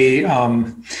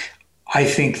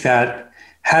think that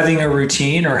having a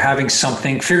routine, or having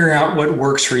something, figuring out what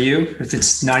works for you, if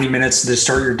it's 90 minutes to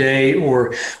start your day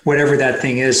or whatever that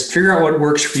thing is, figure out what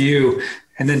works for you,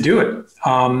 and then do it.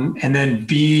 And then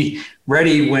be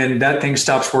ready when that thing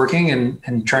stops working,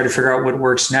 and try to figure out what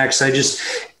works next.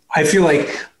 I feel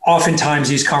like oftentimes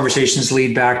these conversations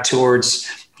lead back towards,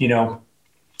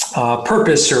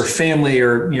 purpose or family,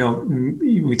 or,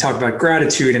 we talk about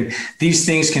gratitude, and these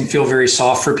things can feel very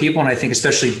soft for people. And I think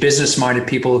especially business-minded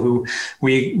people who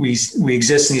we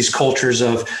exist in these cultures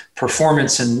of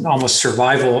performance and almost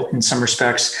survival in some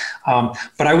respects.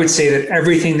 But I would say that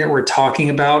everything that we're talking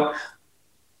about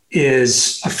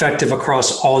is effective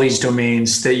across all these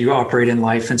domains that you operate in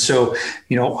life. And so,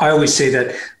 I always say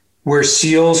that where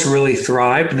SEALs really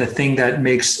thrive, and the thing that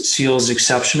makes SEALs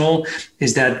exceptional,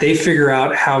 is that they figure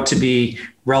out how to be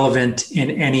relevant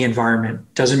in any environment.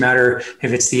 Doesn't matter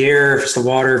if it's the air, if it's the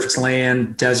water, if it's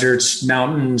land, deserts,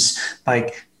 mountains,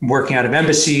 like working out of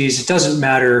embassies. It doesn't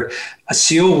matter. A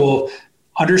SEAL will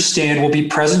be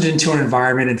present into an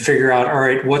environment and figure out, all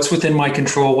right, what's within my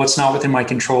control, what's not within my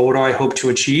control, what do I hope to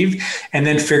achieve, and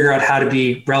then figure out how to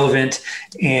be relevant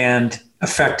and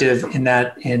effective in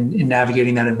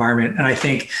navigating that environment. And I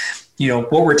think,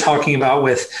 what we're talking about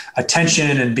with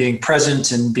attention and being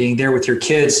present and being there with your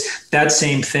kids, that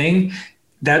same thing,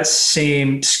 that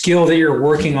same skill that you're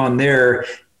working on there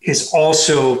is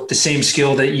also the same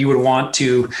skill that you would want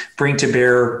to bring to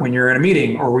bear when you're in a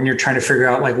meeting or when you're trying to figure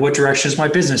out like what direction is my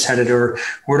business headed or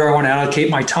where do I want to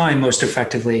allocate my time most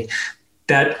effectively.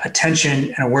 That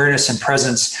attention and awareness and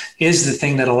presence is the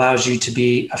thing that allows you to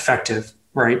be effective,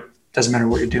 right? Doesn't matter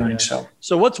what you're doing.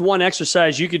 So what's one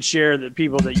exercise you could share that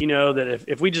people that that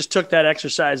if we just took that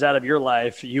exercise out of your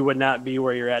life, you would not be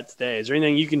where you're at today? Is there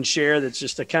anything you can share that's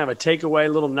just a kind of a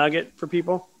takeaway little nugget for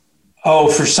people?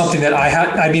 Oh, for something that I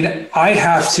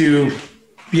have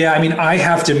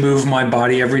to move my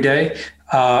body every day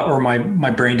or my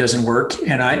brain doesn't work.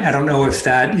 And I don't know if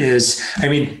that is,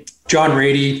 John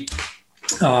Rady,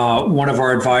 one of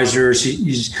our advisors,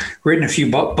 he's written a few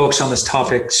books on this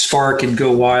topic, Spark and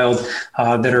Go Wild,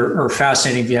 that are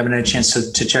fascinating. If you haven't had a chance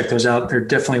to check those out, they're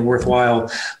definitely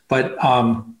worthwhile. But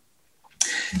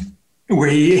where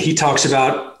he talks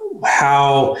about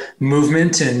how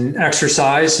movement and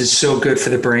exercise is so good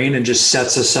for the brain and just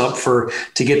sets us up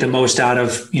to get the most out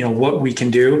of, what we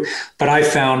can do. But I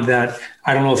found that,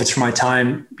 I don't know if it's for my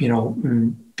time,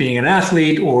 being an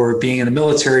athlete or being in the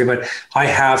military, but I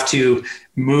have to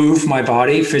move my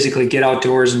body, physically get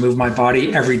outdoors and move my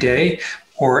body every day,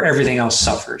 or everything else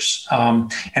suffers.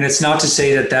 And it's not to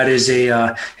say that is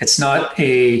it's not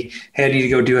hey, I need to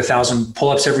go do 1,000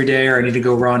 pull-ups every day, or I need to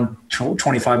go run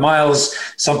 25 miles.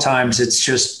 Sometimes it's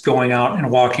just going out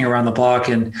and walking around the block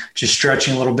and just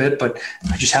stretching a little bit, but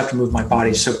I just have to move my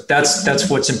body. So that's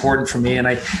what's important for me. And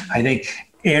I think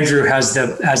Andrew has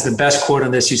the best quote on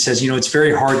this. He says, it's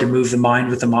very hard to move the mind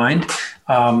with the mind.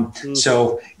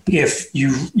 So if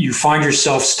you find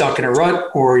yourself stuck in a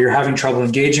rut or you're having trouble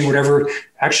engaging, whatever,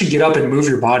 actually get up and move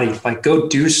your body, like go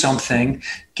do something,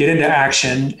 get into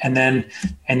action, and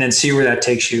then see where that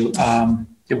takes you.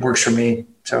 It works for me.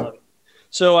 So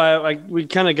we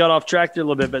kind of got off track there a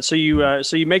little bit, but so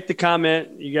you make the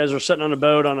comment, you guys are sitting on a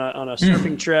boat on a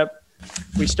surfing trip.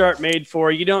 We start Made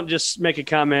For. You don't just make a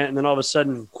comment and then all of a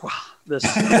sudden, this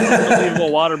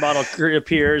unbelievable water bottle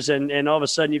appears and all of a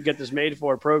sudden you've got this Made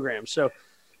For program. So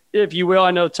if you will,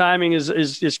 I know timing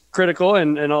is critical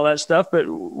and all that stuff, but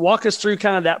walk us through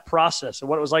kind of that process and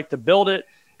what it was like to build it.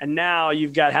 And now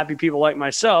you've got happy people like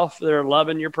myself that are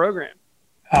loving your program.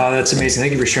 That's amazing.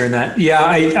 Thank you for sharing that. Yeah,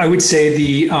 I would say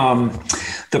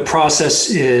the process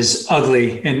is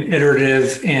ugly and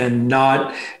iterative and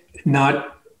not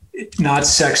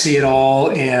sexy at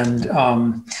all. And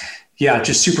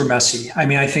just super messy.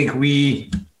 I think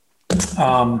we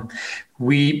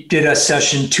did a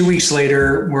session 2 weeks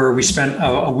later where we spent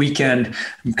a weekend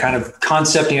kind of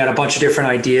concepting out a bunch of different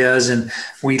ideas. And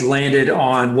we landed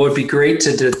on what would be great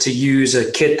to use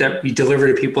a kit that we deliver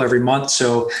to people every month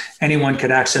so anyone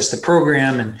could access the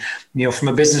program. And, from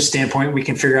a business standpoint, we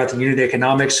can figure out the unit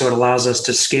economics so it allows us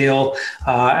to scale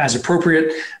as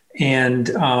appropriate and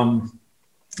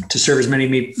to serve as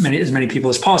many people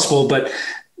as possible. But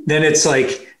then it's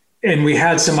like, and I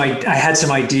had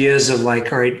some ideas of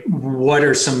like, all right, what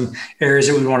are some areas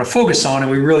that we want to focus on?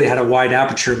 And we really had a wide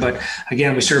aperture, but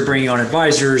again, we started bringing on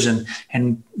advisors and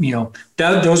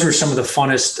those were some of the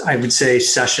funnest, I would say,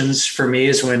 sessions for me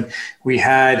is when we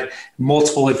had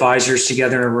multiple advisors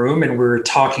together in a room and we were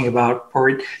talking about,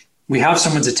 or we have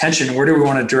someone's attention. Where do we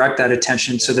want to direct that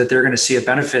attention so that they're going to see a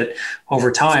benefit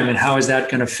over time? And how is that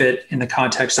going to fit in the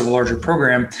context of a larger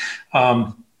program?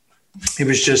 It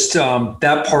was just,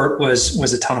 that part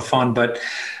was a ton of fun, but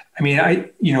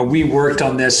we worked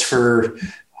on this for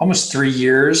almost 3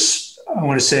 years. I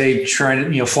want to say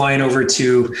flying over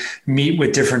to meet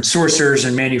with different sourcers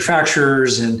and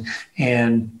manufacturers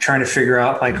and trying to figure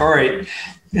out like, all right,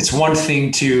 it's one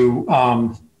thing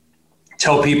to,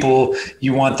 tell people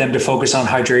you want them to focus on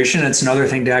hydration. It's another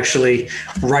thing to actually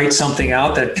write something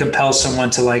out that compels someone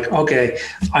to like, okay,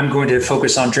 I'm going to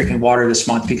focus on drinking water this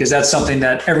month because that's something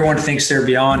that everyone thinks they're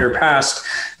beyond or past.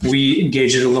 We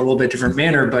engage it a little bit different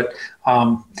manner, but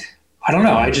I don't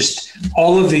know.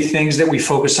 All of the things that we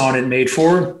focus on and Made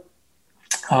For,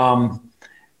 on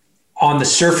the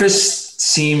surface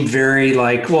seem very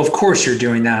like, well, of course you're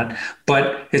doing that,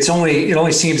 but it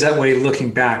only seems that way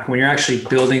looking back when you're actually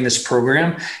building this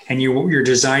program and you're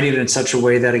designing it in such a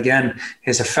way that again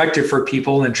is effective for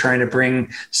people and trying to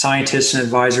bring scientists and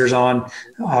advisors on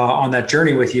that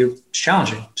journey with you. It's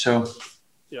challenging. So,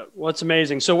 yeah, well, it's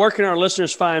amazing. So where can our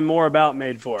listeners find more about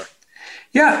Made For?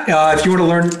 Yeah. If you want to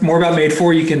learn more about Made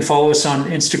For, you can follow us on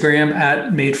Instagram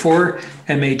at Made For,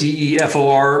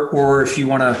 MADEFOR, or if you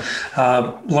want to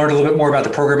learn a little bit more about the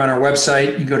program on our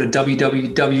website, you can go to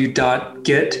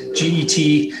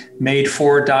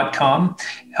www.getmadefore.com.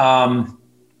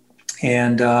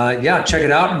 Check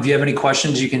it out. If you have any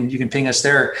questions, you can ping us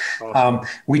there. Awesome.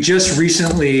 We just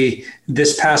recently,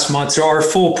 this past month, so our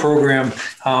full program,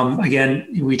 again,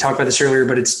 we talked about this earlier,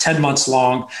 but it's 10 months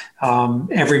long.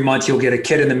 Every month you'll get a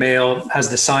kit in the mail, has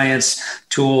the science,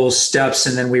 tools, steps,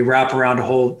 and then we wrap around a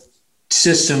whole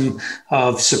system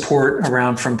of support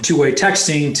around from two-way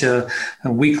texting to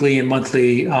weekly and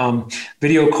monthly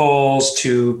video calls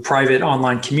to private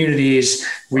online communities.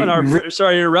 Sorry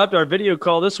to interrupt. Our video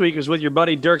call this week was with your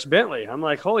buddy Dirks Bentley. I'm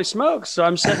like, holy smokes. So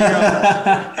I'm sitting here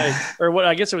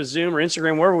I guess it was Zoom or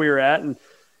Instagram, wherever we were at. And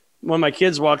one of my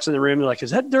kids walks in the room. They're like,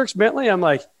 is that Dirks Bentley? I'm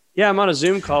like, yeah, I'm on a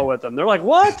Zoom call with them. They're like,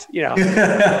 what? Tell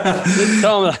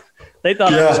them they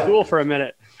thought it was cool for a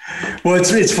minute. Well,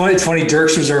 it's funny. It's funny.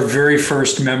 Dirks was our very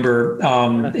first member,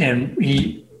 and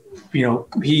he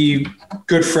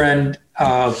good friend,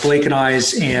 Blake and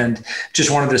I's, and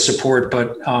just wanted the support.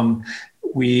 But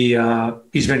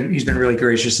he's been really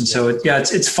gracious, and so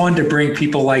it's fun to bring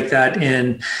people like that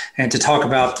in and to talk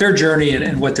about their journey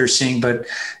and what they're seeing. But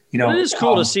it is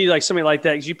cool to see like somebody like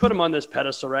that, because you put him on this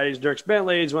pedestal, right? He's Dirks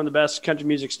Bentley. He's one of the best country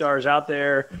music stars out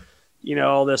there.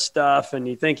 All this stuff, and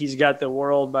you think he's got the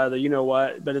world by the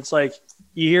what, but it's like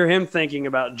you hear him thinking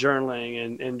about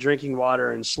journaling and drinking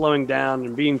water and slowing down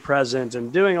and being present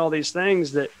and doing all these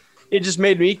things that it just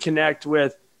made me connect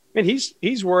with. And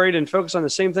he's worried and focused on the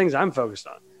same things I'm focused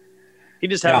on. He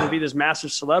just happened to be this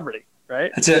massive celebrity,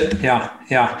 right? That's it. Yeah.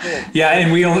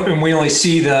 And we only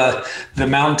see the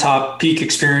mountaintop peak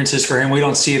experiences for him. We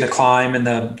don't see the climb and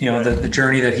the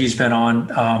journey that he's been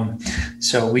on.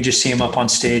 So we just see him up on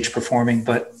stage performing.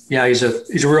 But yeah, he's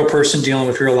a real person dealing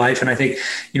with real life. And I think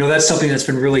that's something that's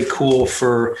been really cool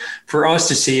for us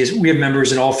to see. Is we have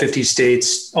members in all 50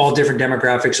 states, all different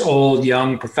demographics, old,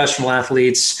 young, professional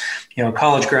athletes,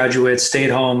 college graduates, stay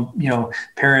at home,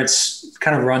 parents.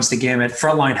 Kind of runs the gamut,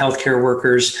 frontline healthcare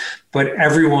workers, but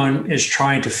everyone is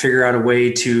trying to figure out a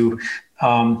way to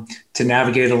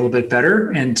navigate a little bit better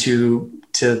and to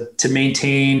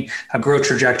maintain a growth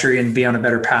trajectory and be on a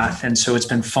better path. And so it's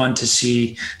been fun to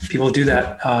see people do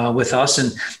that with us.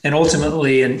 And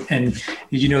ultimately, and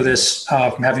this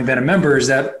from having been a member, is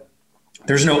that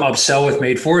there's no upsell with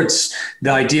Made For. It's the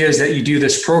idea is that you do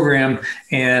this program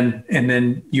and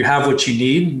then you have what you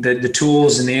need. The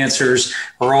tools and the answers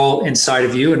are all inside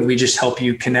of you, and we just help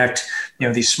you connect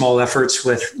these small efforts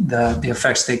with the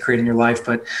effects they create in your life.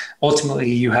 But ultimately,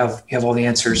 you have all the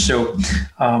answers. So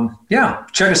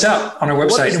check us out on our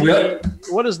website.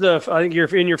 I think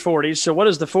you're in your 40s. So what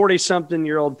is the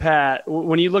 40-something-year-old Pat,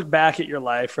 when you look back at your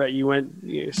life, right? You went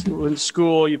to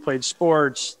school, you played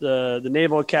sports, the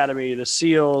Naval Academy, the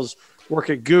SEALs, work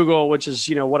at Google, which is,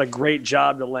 what a great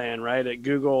job to land, right? At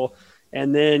Google.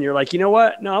 And then you're like, you know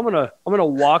what? No, I'm gonna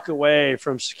walk away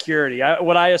from security.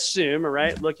 What I assume,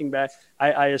 right? Looking back,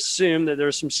 I assume that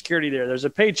there's some security there. There's a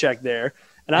paycheck there,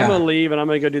 and I'm gonna leave and I'm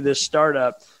gonna go do this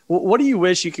startup. What do you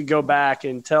wish you could go back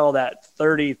and tell that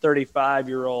 30,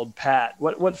 35-year-old Pat?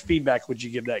 What feedback would you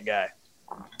give that guy?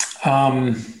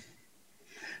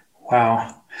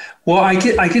 Wow. Well,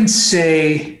 I can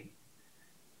say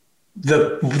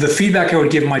the feedback I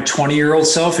would give my 20-year-old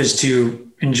self is to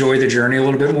enjoy the journey a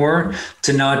little bit more,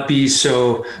 to not be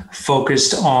so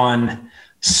focused on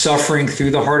suffering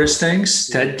through the hardest things,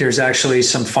 that there's actually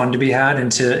some fun to be had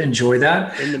and to enjoy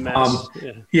that. In the mess.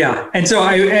 And so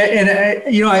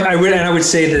I would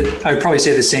say that I would probably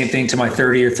say the same thing to my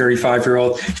 30 or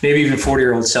 35-year-old, maybe even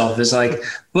 40-year-old self, is like,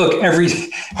 look, every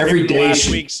day. Last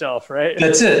week self, right?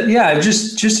 That's it. Yeah.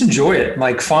 Just enjoy it.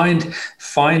 Like find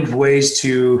ways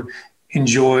to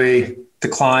enjoy the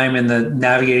climb and the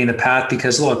navigating the path,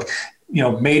 because look,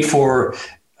 Made For,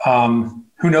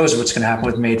 who knows what's going to happen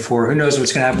with Made For, who knows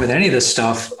what's going to happen with any of this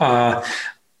stuff.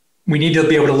 We need to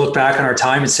be able to look back on our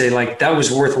time and say, like, that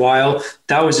was worthwhile.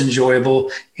 That was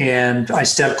enjoyable. And I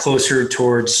stepped closer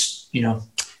towards, the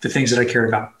things that I cared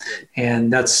about.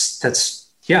 And that's what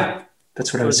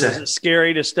I would say. Is it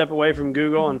scary to step away from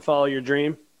Google and follow your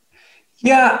dream?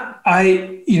 Yeah,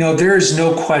 there's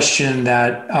no question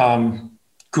that,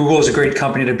 Google is a great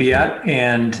company to be at,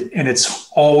 and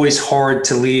it's always hard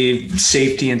to leave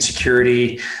safety and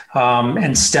security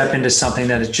and step into something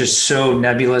that is just so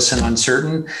nebulous and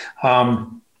uncertain.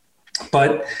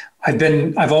 But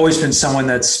I've always been someone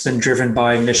that's been driven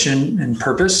by mission and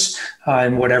purpose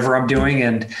in whatever I'm doing.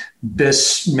 And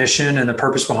this mission and the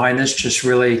purpose behind this just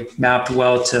really mapped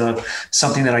well to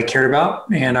something that I cared about.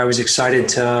 And I was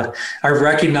excited I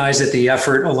recognized that the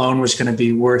effort alone was going to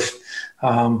be worth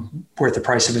the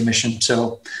price of admission.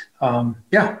 So, so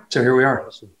here we are.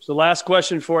 Awesome. So last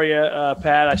question for you,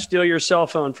 Pat, I steal your cell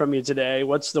phone from you today.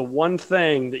 What's the one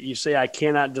thing that you say I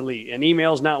cannot delete? And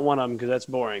email's not one of them because that's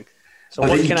boring. So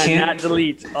what can I not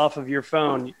delete off of your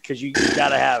phone because you got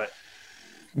to have it?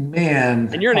 Man.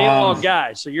 And you're an analog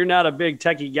guy, so you're not a big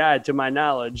techie guy to my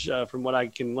knowledge from what I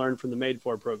can learn from the Made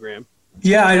For program.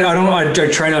 Yeah, I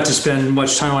try not to spend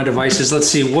much time on devices. Let's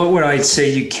see, what would I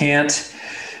say you can't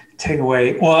take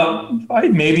away? Well,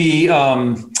 maybe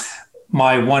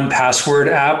my 1Password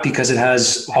app, because it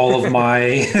has all of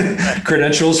my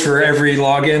credentials for every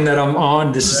login that I'm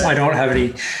on. I don't have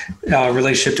any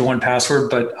relationship to 1Password,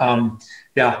 but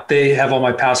they have all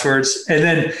my passwords. And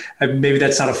then maybe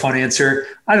that's not a fun answer.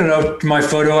 I don't know, my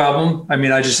photo album. I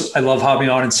mean, I love hopping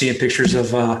on and seeing pictures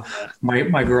of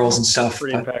my girls and stuff.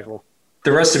 Pretty impactful.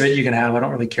 The rest of it you can have. I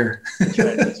don't really care. That's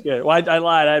right. That's good. Well, I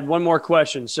lied. I had one more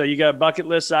question. So you got a bucket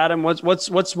list item. What's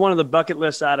one of the bucket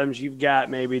list items you've got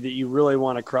maybe that you really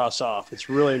want to cross off? It's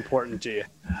really important to you.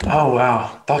 Oh,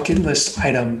 wow. Bucket list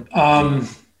item.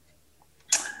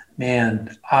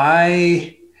 Man,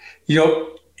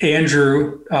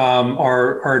 Andrew,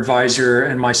 our advisor,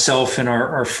 and myself and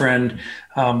our friend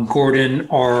Gordon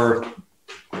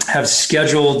have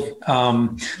scheduled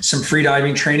some free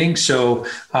diving training. So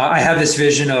I have this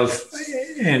vision of,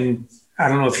 and I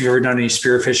don't know if you've ever done any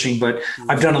spearfishing, but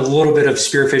I've done a little bit of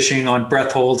spearfishing on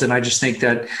breath holds. And I just think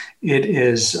that it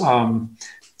is,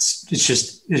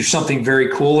 there's something very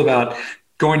cool about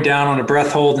going down on a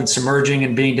breath hold and submerging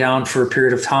and being down for a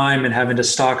period of time and having to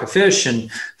stalk a fish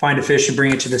and find a fish and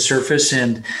bring it to the surface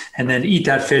and then eat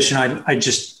that fish. And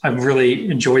I've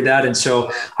really enjoyed that. And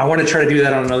so I want to try to do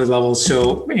that on another level.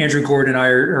 So Andrew Gordon and I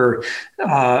are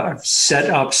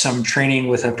set up some training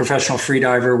with a professional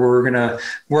freediver where we're going to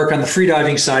work on the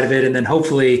freediving side of it. And then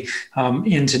hopefully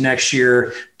into next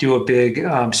year, do a big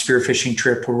spearfishing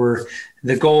trip where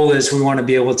the goal is we want to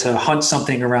be able to hunt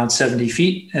something around 70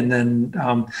 feet and then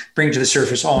bring it to the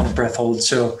surface all in a breath hold.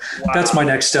 So that's my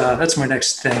next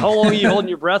thing. How long are you holding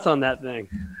your breath on that thing?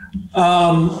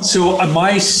 So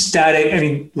my static, I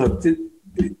mean, look,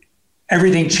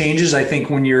 everything changes. I think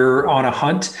when you're on a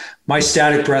hunt, my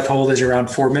static breath hold is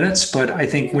around 4 minutes, but I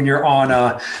think when you're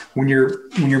when you're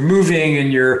moving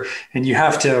and you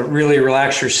have to really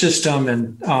relax your system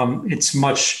and it's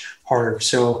much harder.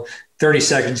 So 30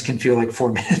 seconds can feel like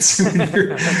 4 minutes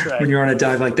when you're on a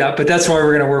dive like that. But that's why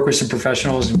we're going to work with some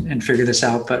professionals and figure this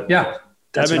out. But yeah,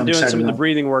 I've been doing some of the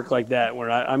breathing work like that where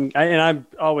I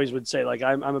always would say like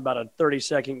I'm about a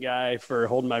 30-second guy for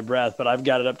holding my breath, but I've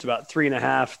got it up to about 3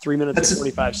 minutes and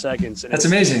 45 seconds. And that's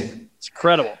amazing. It's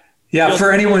incredible. Yeah,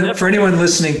 for anyone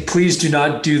listening, please do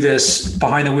not do this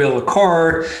behind the wheel of a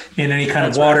car in any kind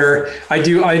of water. Right. I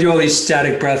do all these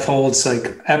static breath holds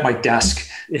like at my desk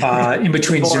in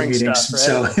between Zoom meetings.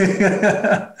 Stuff,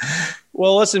 right? So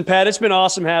well, listen, Pat, it's been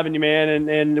awesome having you, man,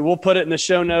 and we'll put it in the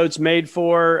show notes. Made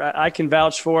For, I can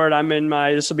vouch for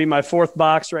it. this will be my 4th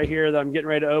box right here that I'm getting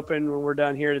ready to open when we're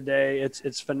done here today.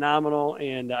 It's phenomenal,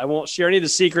 and I won't share any of the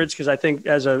secrets because I think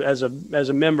as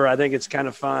a member, I think it's kind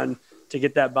of fun to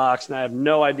get that box, and I have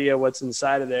no idea what's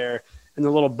inside of there. And the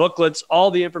little booklets, all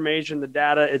the information, the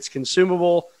data, it's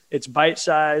consumable, it's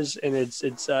bite-sized, and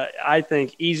it's I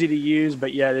think easy to use,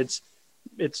 but yet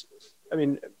it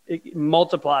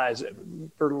multiplies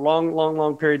for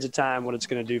long periods of time what it's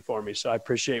going to do for me. So I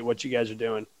appreciate what you guys are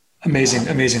doing.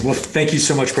 Amazing. Well, thank you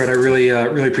so much, Brett. I really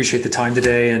appreciate the time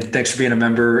today, and thanks for being a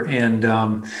member. And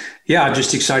I'm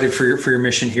just excited for your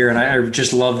mission here. And I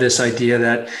just love this idea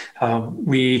that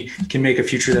we can make a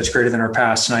future that's greater than our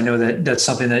past. And I know that that's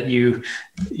something that you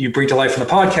bring to life in the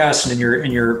podcast and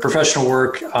in your professional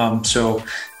work. So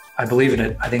I believe in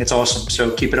it. I think it's awesome. So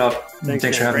keep it up.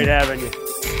 Thanks for having me. Great having you.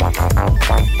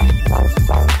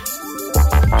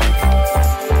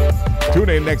 Tune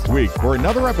in next week for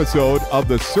another episode of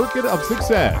The Circuit of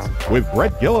Success with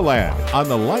Brett Gilliland on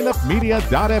the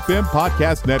lineupmedia.fm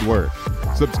podcast network.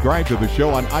 Subscribe to the show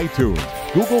on iTunes,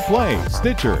 Google Play,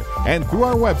 Stitcher, and through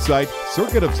our website,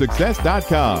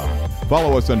 circuitofsuccess.com.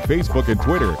 Follow us on Facebook and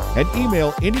Twitter, and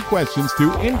email any questions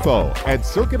to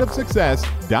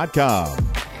info@circuitofsuccess.com.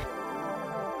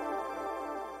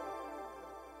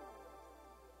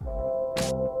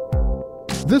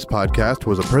 This podcast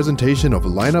was a presentation of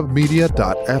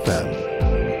lineupmedia.fm.